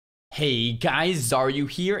Hey guys, Xaryu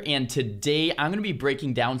here, and today I'm going to be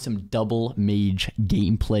breaking down some double mage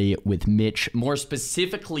gameplay with Mitch. More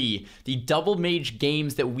specifically, the double mage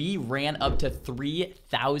games that we ran up to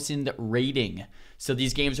 3,000 rating. So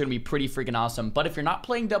these games are going to be pretty freaking awesome. But if you're not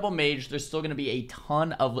playing double mage, there's still going to be a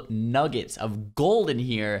ton of nuggets of gold in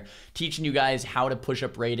here, teaching you guys how to push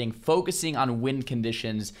up rating, focusing on win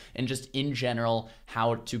conditions, and just in general,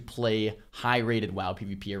 how to play high-rated WoW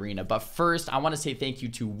PvP arena. But first, I want to say thank you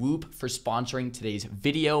to Whoop for sponsoring today's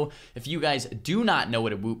video. If you guys do not know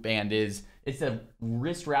what a Whoop band is, it's a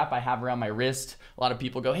wrist wrap I have around my wrist. A lot of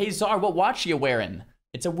people go, "Hey Zar, what watch are you wearing?"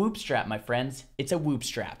 It's a Whoop strap, my friends. It's a Whoop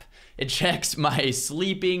strap. It checks my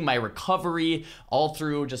sleeping, my recovery, all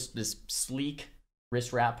through just this sleek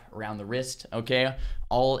wrist wrap around the wrist, okay?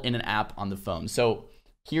 All in an app on the phone. So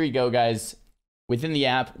here you go, guys. Within the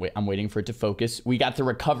app, wait, I'm waiting for it to focus. We got the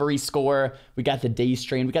recovery score. We got the day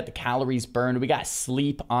strain. We got the calories burned. We got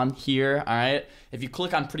sleep on here, all right? If you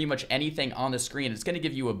click on pretty much anything on the screen, it's going to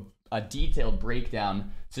give you a detailed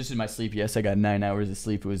breakdown. So this is my sleep. Yes, I got 9 hours of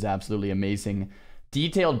sleep. It was absolutely amazing.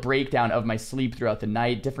 Detailed breakdown of my sleep throughout the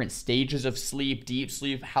night, different stages of sleep, deep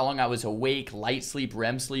sleep, how long I was awake, light sleep,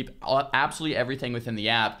 REM sleep, absolutely everything within the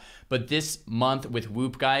app. But this month with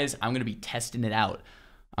Whoop, guys, I'm going to be testing it out.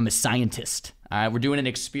 I'm a scientist. All right, we're doing an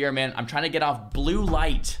experiment. I'm trying to get off blue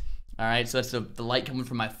light. All right, so that's the light coming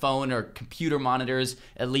from my phone or computer monitors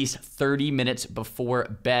at least 30 minutes before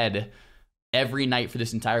bed every night for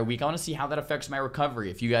this entire week. I want to see how that affects my recovery.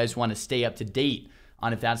 If you guys want to stay up to date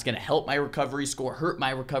on if that's going to help my recovery score, hurt my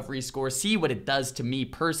recovery score, see what it does to me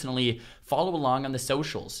personally, follow along on the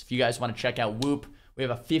socials. If you guys want to check out Whoop, we have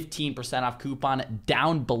a 15% off coupon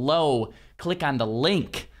down below. Click on the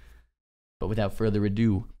link. But without further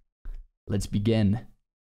ado, let's begin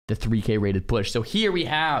the 3K rated push. So here we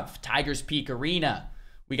have Tiger's Peak Arena.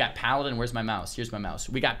 We got Paladin. Where's my mouse? Here's my mouse.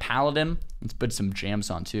 We got Paladin. Let's put some jams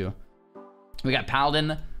on too. We got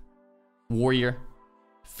Paladin, Warrior,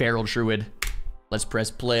 Feral Druid. Let's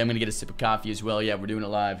press play. I'm going to get a sip of coffee as well. Yeah, we're doing it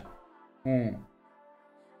live. All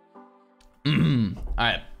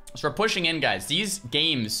right. So we're pushing in, guys. These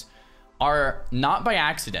games are not by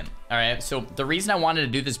accident. All right. So the reason I wanted to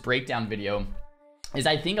do this breakdown video is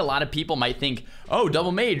I think a lot of people might think, oh,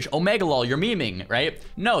 double mage, omega lol, you're memeing, right?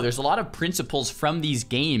 No, there's a lot of principles from these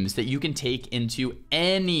games that you can take into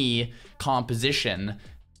any composition.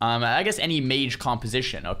 I guess any mage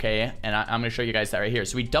composition, okay? And I'm going to show you guys that right here.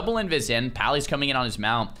 So we double invis in. Pally's coming in on his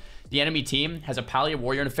mount. The enemy team has a Pally, a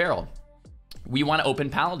Warrior, and a Feral. We want to open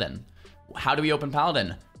Paladin. How do we open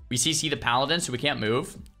Paladin? We CC the Paladin, so we can't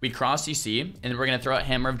move. We cross CC, and then we're going to throw out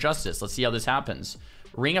Hammer of Justice. Let's see how this happens.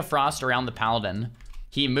 Ring of Frost around the Paladin.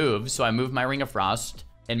 He moves, so I move my Ring of Frost,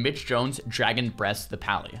 and Mitch Jones Dragon Breaths the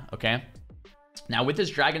Pally, okay? Now with this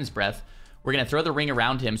Dragon's Breath, we're going to throw the ring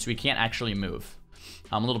around him so he can't actually move.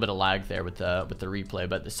 A little bit of lag there with the replay,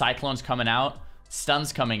 but the Cyclone's coming out,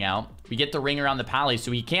 Stun's coming out. We get the ring around the Pally,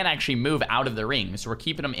 so he can't actually move out of the ring. So we're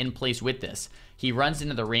keeping him in place with this. He runs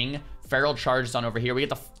into the ring. Feral charges on over here. We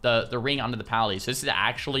get the ring onto the Pally. So this is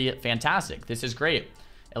actually fantastic. This is great.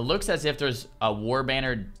 It looks as if there's a war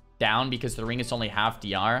banner down because the ring is only half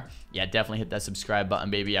DR. Yeah, definitely hit that subscribe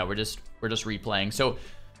button, baby. Yeah, we're just replaying. So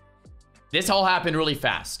this all happened really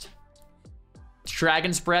fast.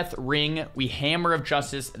 Dragon's Breath, ring, we Hammer of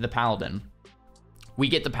Justice the Paladin. We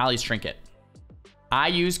get the Pally's Trinket. I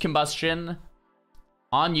use Combustion,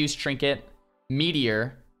 on use Trinket,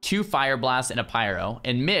 Meteor, 2 Fire Blasts, and a Pyro.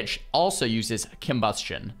 And Mitch also uses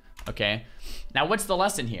Combustion, okay? Now, what's the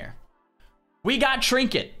lesson here? We got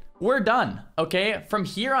Trinket. We're done, okay? From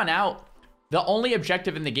here on out, the only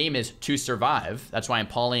objective in the game is to survive. That's why I'm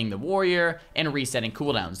polying the Warrior and resetting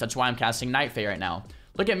cooldowns. That's why I'm casting Night Fae right now.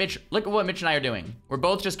 Look at Mitch. Look at what Mitch and I are doing. We're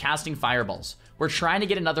both just casting fireballs. We're trying to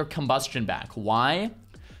get another combustion back. Why?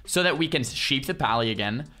 So that we can sheep the Pally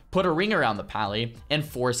again, put a ring around the Pally, and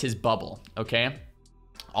force his bubble, okay?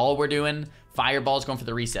 All we're doing, fireballs going for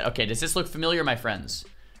the reset. Okay, does this look familiar, my friends?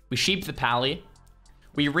 We sheep the Pally.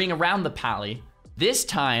 We ring around the Pally. This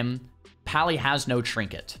time, Pally has no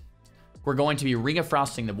trinket. We're going to be Ring of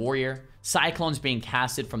Frosting the Warrior. Cyclone's being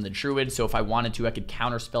casted from the Druid, so if I wanted to, I could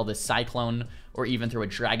counterspell this Cyclone or even throw a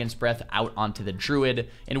Dragon's Breath out onto the Druid.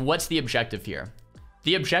 And what's the objective here?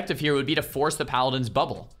 The objective here would be to force the Paladin's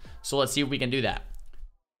bubble. So let's see if we can do that.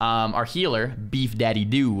 Our healer, Beef Daddy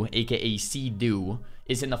Do, aka C Do,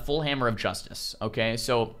 is in the full Hammer of Justice, okay?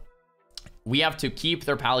 So we have to keep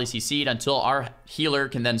their Pally CC'd until our healer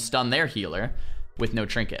can then stun their healer with no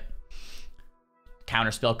trinket.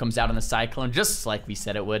 Counterspell comes out on the Cyclone, just like we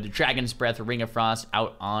said it would. Dragon's Breath, Ring of Frost,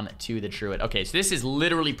 out on to the Druid. Okay, so this is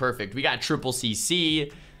literally perfect. We got triple CC.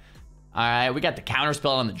 All right, we got the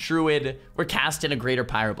counterspell on the druid. We're casting a greater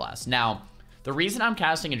pyroblast. Now, the reason I'm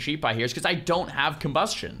casting a cheat buy here is because I don't have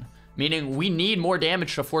combustion, meaning we need more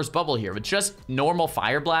damage to force bubble here. With just normal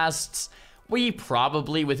fire blasts, we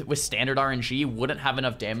probably, with standard RNG, wouldn't have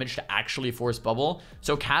enough damage to actually force bubble.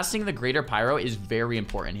 So casting the greater pyro is very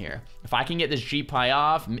important here. If I can get this G pie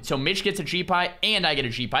off, so Mitch gets a G pie and I get a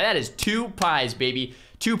G pie. That is 2 pies, baby.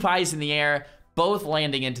 2 pies in the air, both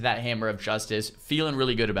landing into that hammer of justice. Feeling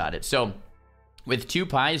really good about it. So with 2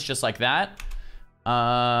 pies just like that,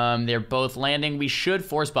 they're both landing. We should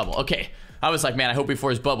force bubble. Okay. I was like, man, I hope we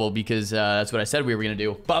force bubble because that's what I said we were going to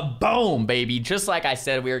do. But boom, baby. Just like I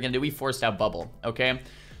said we were going to do, we forced out bubble, okay?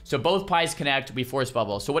 So both pies connect, we force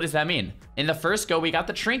bubble. So what does that mean? In the first go, we got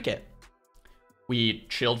the trinket. We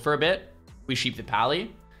chilled for a bit. We sheep the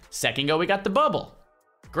pally. Second go, we got the bubble.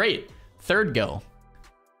 Great. Third go.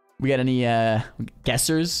 We got any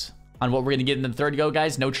guessers on what we're going to get in the third go,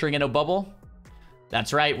 guys? No trinket, no bubble?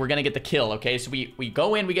 That's right. We're going to get the kill, okay? So we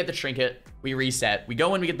go in, we get the trinket, we reset. We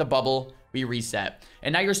go in, we get the bubble, we reset.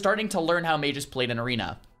 And now you're starting to learn how mages played in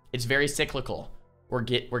arena. It's very cyclical. We're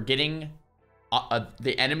getting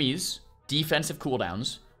the enemy's defensive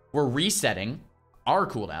cooldowns. We're resetting our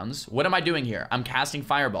cooldowns. What am I doing here? I'm casting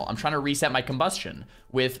fireball. I'm trying to reset my combustion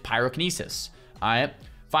with pyrokinesis. All right,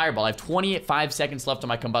 fireball. I have 25 seconds left on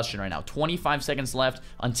my combustion right now. 25 seconds left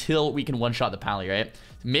until we can one-shot the pally, right?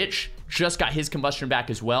 Mitch just got his combustion back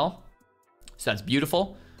as well. So that's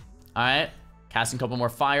beautiful. All right. Casting a couple more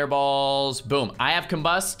fireballs. Boom. I have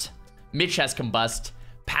combust. Mitch has combust.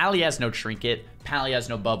 Pally has no trinket. Pally has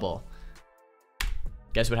no bubble.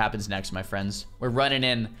 Guess what happens next, my friends? We're running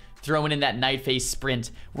in, throwing in that night phase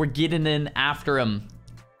sprint. We're getting in after him.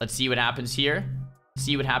 Let's see what happens here.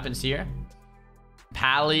 See what happens here.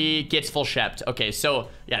 Pally gets full shept. Okay, so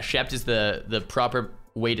yeah, shept is the proper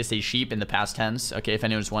way to say sheep in the past tense. Okay, if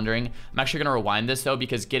anyone's wondering. I'm actually going to rewind this though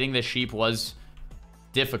because getting the sheep was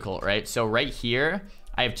difficult, right? So right here,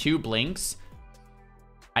 I have 2 blinks.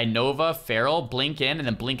 I Nova, Feral, blink in, and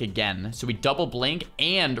then blink again. So we double blink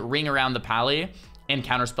and ring around the pally and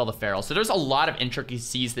counterspell the Feral. So there's a lot of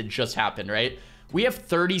intricacies that just happened, right? We have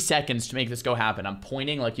 30 seconds to make this go happen. I'm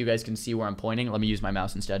pointing, like you guys can see where I'm pointing. Let me use my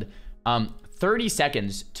mouse instead. 30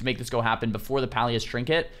 seconds to make this go happen before the pally has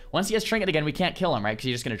trinket. Once he has trinket again, we can't kill him, right? Because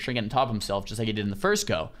he's just going to trinket on top of himself, just like he did in the first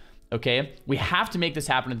go. Okay, we have to make this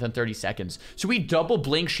happen within 30 seconds. So we double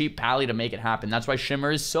blink sheep pally to make it happen. That's why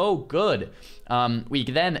Shimmer is so good. We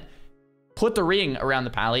then put the ring around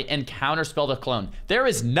the pally and counterspell the clone. There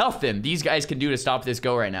is nothing these guys can do to stop this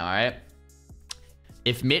go right now, all right?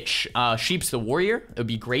 If Mitch sheeps the warrior, it would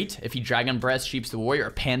be great. If he dragon breath sheeps the warrior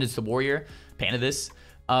or pandas the warrior, panda this,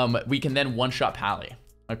 we can then one-shot pally,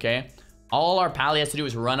 okay? All our pally has to do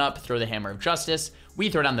is run up, throw the hammer of justice. We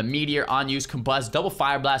throw down the meteor, on use, combust, double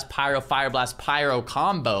fire blast, pyro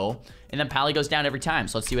combo, and then pally goes down every time.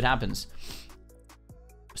 So let's see what happens.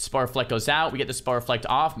 Spell reflect goes out. We get the spell reflect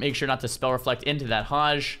off. Make sure not to spell reflect into that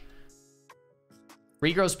Hajj.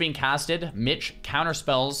 Regrowth's being casted. Mitch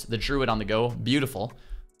counterspells the druid on the go. Beautiful.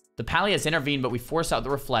 The pally has intervened, but we force out the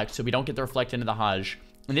reflect, so we don't get the reflect into the Hajj.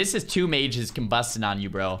 And this is 2 mages combusting on you,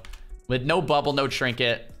 bro. With no bubble, no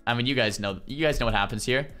trinket. I mean, you guys know what happens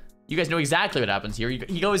here. You guys know exactly what happens here.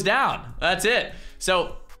 He goes down. That's it.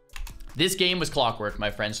 So this game was clockwork, my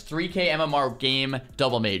friends. 3K MMR game,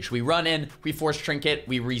 double mage. We run in, we force trinket,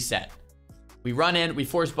 we reset. We run in, we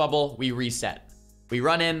force bubble, we reset. We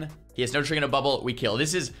run in, he has no trinket, no bubble, we kill.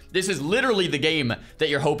 This is literally the game that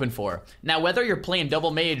you're hoping for. Now, whether you're playing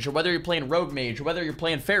double mage or whether you're playing rogue mage or whether you're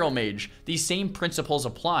playing feral mage, these same principles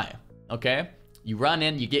apply, okay? You run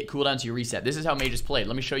in, you get cooldowns, you reset. This is how Mage is played.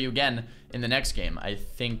 Let me show you again in the next game. I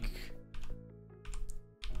think...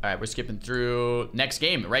 All right, we're skipping through next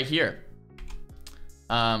game right here.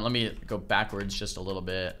 Let me go backwards just a little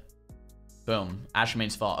bit. Boom.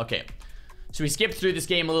 Ashmane's Fall. Okay. So we skipped through this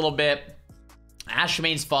game a little bit.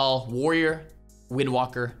 Ashmane's Fall, Warrior,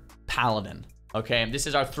 Windwalker, Paladin. Okay. This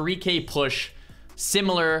is our 3K push.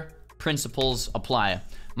 Similar principles apply.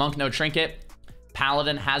 Monk, no trinket.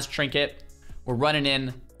 Paladin has trinket. We're running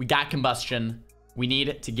in. We got combustion. We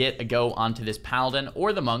need to get a go onto this Paladin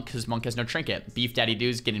or the Monk because Monk has no trinket. Beef Daddy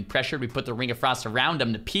Do's getting pressured. We put the Ring of Frost around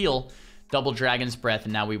him to peel. Double Dragon's Breath.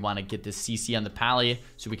 And now we want to get this CC on the Pally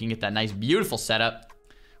so we can get that nice, beautiful setup.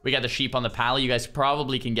 We got the sheep on the Pally. You guys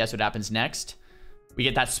probably can guess what happens next. We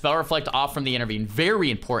get that Spell Reflect off from the Intervene.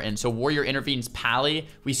 Very important. So Warrior intervenes Pally.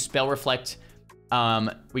 We Spell Reflect.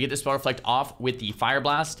 We get the Spell Reflect off with the Fire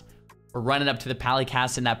Blast. We're running up to the Pally,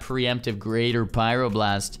 casting that preemptive Greater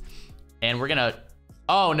Pyroblast. And we're going to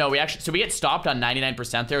Oh, no, we get stopped on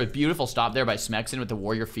 99% there. With beautiful stop there by Smexon with the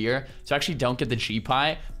Warrior Fear. So actually don't get the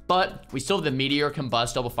G-Pie. But we still have the Meteor,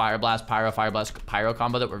 Combust, Double Fire Blast, Pyro, Fire Blast, Pyro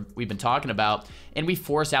combo that we've been talking about. And we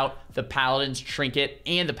force out the Paladin's Trinket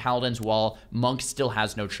and the Paladin's Wall. Monk still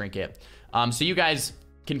has no Trinket. So you guys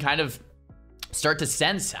can kind of start to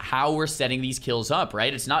sense how we're setting these kills up,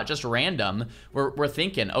 right? It's not just random. We're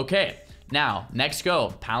thinking, okay, now, next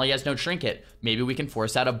go. Pally has no Trinket. Maybe we can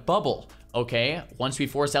force out a bubble. Okay, once we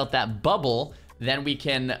force out that bubble, then we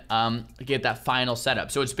can get that final setup.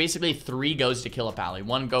 So it's basically 3 goes to kill a Pally.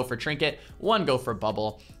 1 go for Trinket, 1 go for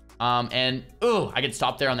bubble. I get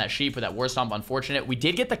stopped there on that sheep with that War Stomp. Unfortunate. We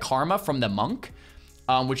did get the Karma from the Monk,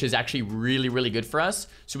 which is actually really, really good for us.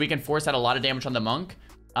 So we can force out a lot of damage on the Monk.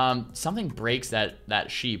 Something breaks that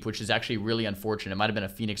sheep, which is actually really unfortunate. It might have been a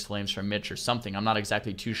Phoenix Flames from Mitch or something. I'm not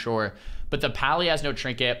exactly too sure. But the Pally has no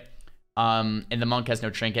Trinket. And the Monk has no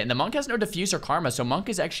Trinket. And the Monk has no Diffuse or Karma. So Monk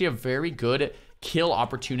is actually a very good kill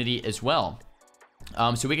opportunity as well.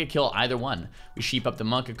 So we could kill either one. We sheep up the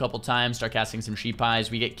Monk a couple times, start casting some sheep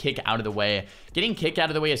eyes. We get kick out of the way. Getting kick out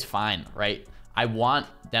of the way is fine, right? I want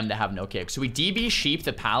them to have no kick. So we DB sheep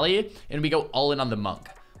the Pally, and we go all in on the Monk.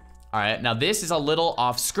 All right, now this is a little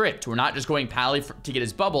off script. We're not just going Pally to get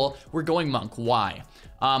his bubble. We're going Monk. Why?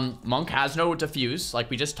 Monk has no Diffuse, like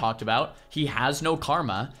we just talked about. He has no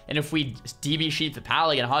Karma. And if we DB sheep the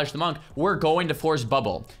Pally and Hodge the Monk, we're going to force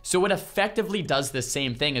bubble. So it effectively does the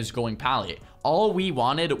same thing as going Pally. All we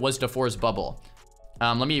wanted was to force bubble.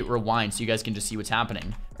 Let me rewind so you guys can just see what's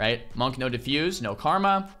happening, right? Monk, no Diffuse, no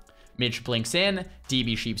Karma. Mitch blinks in,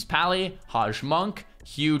 DB sheeps Pally, Hodge Monk,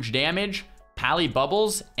 huge damage. Pally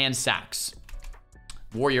bubbles and sacks.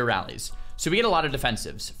 Warrior rallies. So we get a lot of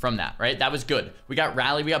defensives from that, right? That was good. We got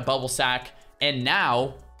rally, we got bubble sack, and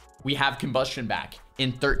now we have combustion back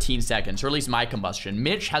in 13 seconds, or at least my combustion.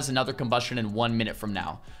 Mitch has another combustion in 1 minute from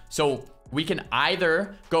now. So we can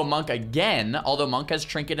either go Monk again, although Monk has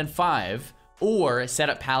Trinket in 5, or set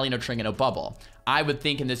up Pally, no Trinket, no bubble. I would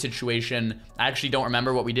think in this situation, I actually don't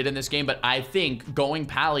remember what we did in this game, but I think going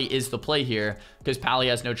Pally is the play here because Pally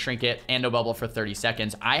has no Trinket and no bubble for 30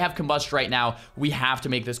 seconds. I have Combust right now. We have to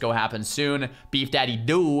make this go happen soon. Beef Daddy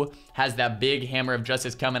Do has that big Hammer of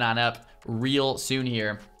Justice coming on up real soon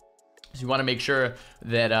here. So we want to make sure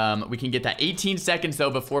that we can get that 18 seconds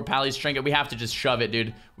though before Pally's Trinket. We have to just shove it,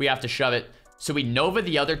 dude. We have to shove it. So we Nova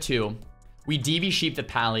the other 2. We DB sheep the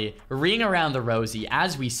Pally, ring around the Rosie,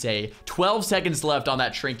 as we say. 12 seconds left on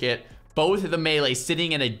that Trinket. Both of the melee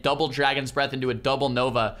sitting in a double Dragon's Breath into a double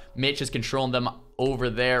Nova. Mitch is controlling them over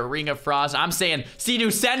there. Ring of Frost. I'm saying, Sea-Doo,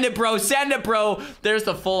 send it, bro. Send it, bro. There's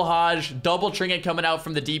the full Hodge. Double Trinket coming out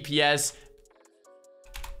from the DPS.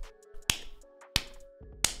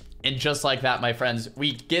 And just like that, my friends,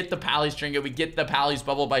 we get the Pally's Trinket, we get the Pally's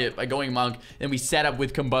bubble by going Monk, and we set up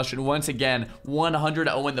with Combustion once again.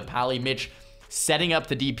 100-0 in the Pally. Mitch setting up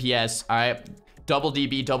the DPS. All right, double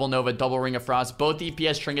DB, double Nova, double Ring of Frost. Both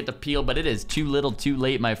DPS Trinket to peel, but it is too little, too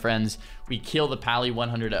late, my friends. We kill the Pally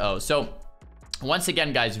 100-0. So once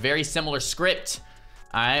again, guys, very similar script.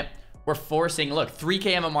 All right, we're forcing. Look,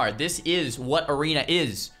 3K MMR. This is what Arena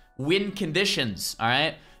is. Win conditions. All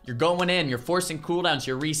right. You're going in, you're forcing cooldowns,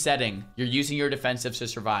 you're resetting, you're using your defensives to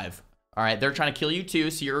survive. All right, they're trying to kill you too,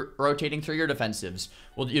 so you're rotating through your defensives.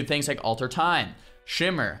 We'll do things like Alter Time,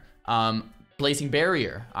 Shimmer, Blazing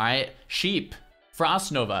Barrier, all right, Sheep,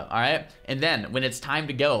 Frost Nova, all right? And then when it's time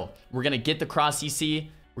to go, we're gonna get the Cross CC,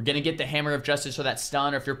 we're gonna get the Hammer of Justice for that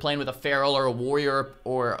stun, or if you're playing with a Feral or a Warrior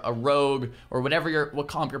or a Rogue or whatever what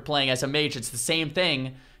comp you're playing as a Mage, it's the same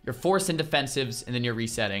thing. You're forcing defensives, and then you're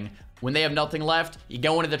resetting. When they have nothing left, you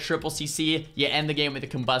go into the triple CC, you end the game with a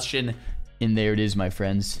Combustion, and there it is, my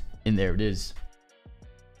friends. And there it is.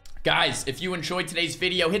 Guys, if you enjoyed today's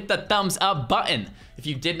video, hit the thumbs up button. If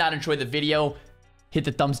you did not enjoy the video, hit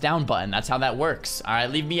the thumbs down button. That's how that works. All right,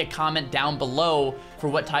 leave me a comment down below for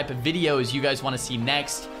what type of videos you guys want to see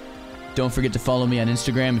next. Don't forget to follow me on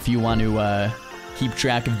Instagram if you want to keep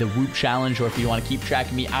track of the Whoop Challenge, or if you want to keep track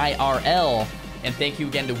of me IRL. And thank you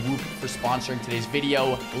again to Whoop for sponsoring today's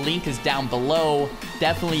video. Link is down below.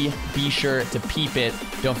 Definitely be sure to peep it.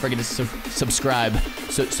 Don't forget to subscribe.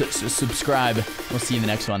 Subscribe. We'll see you in the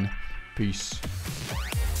next one. Peace.